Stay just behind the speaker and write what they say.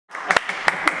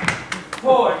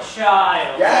Poor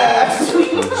child. Yes.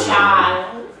 Sweet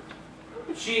child.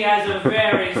 She has a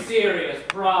very serious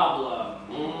problem.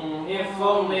 If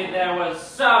only there was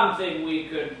something we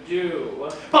could do.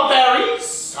 But there is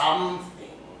something.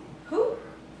 Who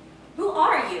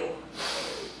are you?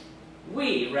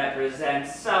 We represent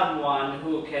someone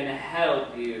who can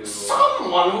help you.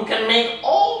 Someone who can make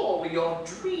all your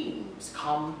dreams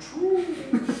come true.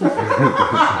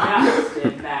 Just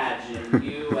imagine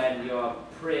you and your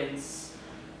prince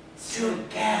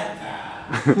together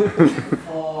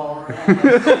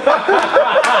forever.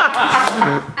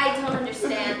 I don't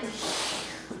understand.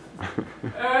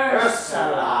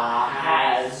 Ursula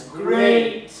has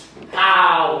great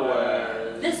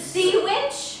powers. The sea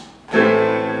witch?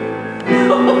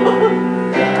 Come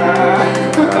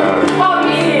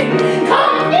in,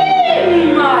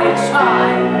 my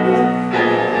child.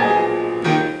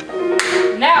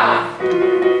 Now,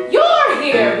 you're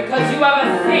here because you have a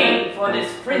thing for this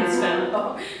prince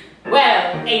fellow.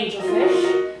 Well, angelfish,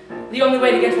 the only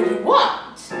way to get what you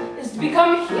want is to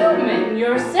become human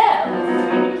yourself.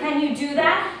 Can you do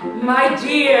that? My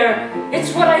dear,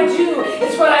 it's what I do.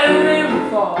 It's what I live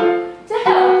for. To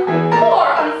help poor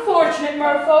unfortunate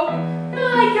merfolk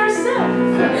like yourself.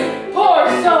 Poor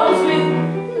souls with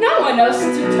no one else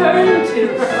to turn to.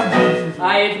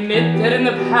 I admit that in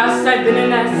the past I've been a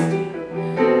nasty.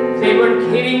 They were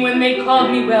kidding when they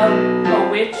called me, well, a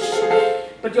witch.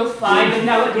 But you'll find that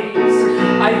nowadays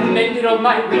I've mended all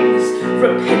my ways,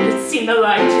 repented, seen the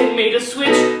light, and made a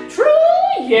switch.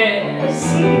 True,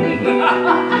 yes.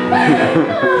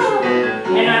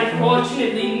 And I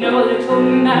fortunately know a little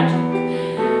magic.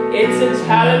 It's a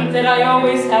talent that I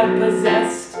always have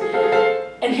possessed.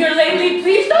 And here lately,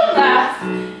 please don't laugh.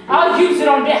 I'll use it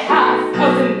on behalf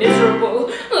of the miserable,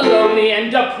 lonely,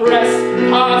 and depressed,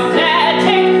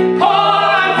 pathetic, poor,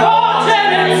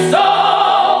 unfortunate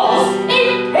souls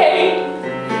in pain,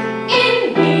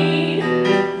 in need.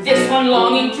 This one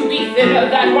longing to be thinner,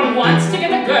 that one wants to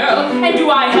get a girl, and do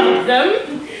I help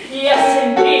them? Yes,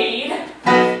 indeed.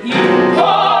 You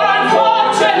poor,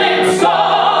 unfortunate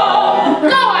soul,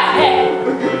 go ahead,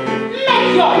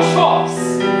 make your choice.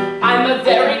 I'm a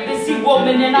very busy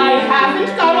woman and I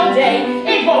haven't got all day.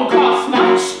 It won't cost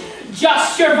much,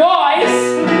 just your voice.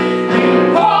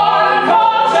 You poor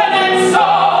unfortunate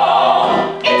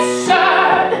soul. It's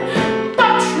sad,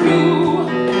 but true.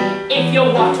 If you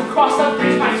want to cross a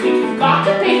bridge, my sweet, you've got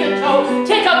to pay the toll.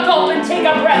 Take a gulp and take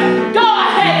a breath.